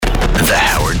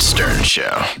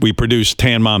Show. We produced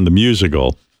Tan Mom the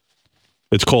musical.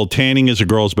 It's called Tanning is a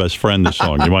Girl's Best Friend, the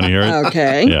song. You want to hear it?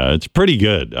 Okay. Yeah, it's pretty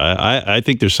good. I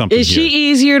think there's something Is here. she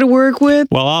easier to work with?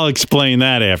 Well, I'll explain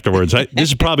that afterwards. This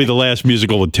is probably the last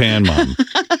musical with Tan Mom.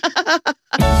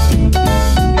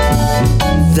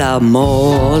 The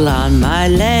mole on my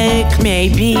leg may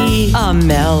be a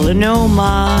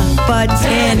melanoma, but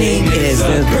tanning is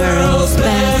a girl's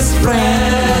best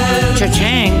friend.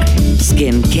 Cha-ching!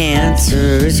 Skin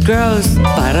cancer is gross,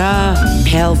 but a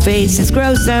pale face is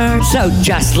grosser. So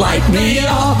just like me,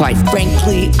 quite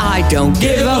frankly, I don't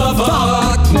give a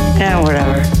fuck.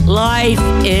 Whatever. Life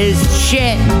is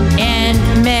shit and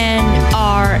men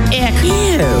are ick.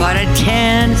 Ew. But a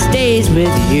tan stays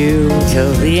with you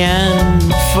till the end.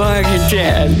 Fuck a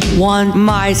tan. Want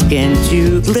my skin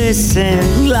to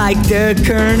glisten like the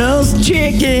Colonel's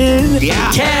chicken.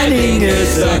 Yeah. Tanning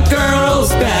is a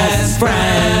girl's best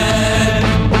friend.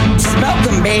 Smell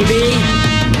them, baby.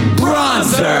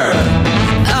 Bronzer.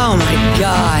 Oh my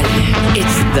god,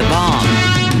 it's the bomb.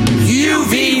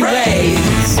 UV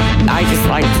rays. I just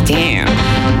like to tan.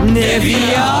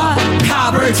 Nivea.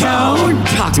 Copper tone.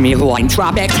 Talk to me, Hawaiian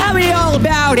Tropic. Tell me all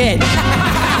about it.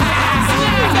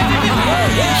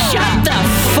 Shut the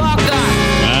fuck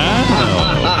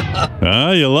up.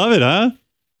 Oh, you love it, huh?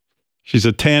 She's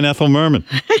a tan Ethel Merman.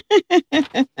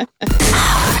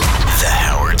 The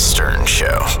Howard Stern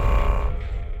Show.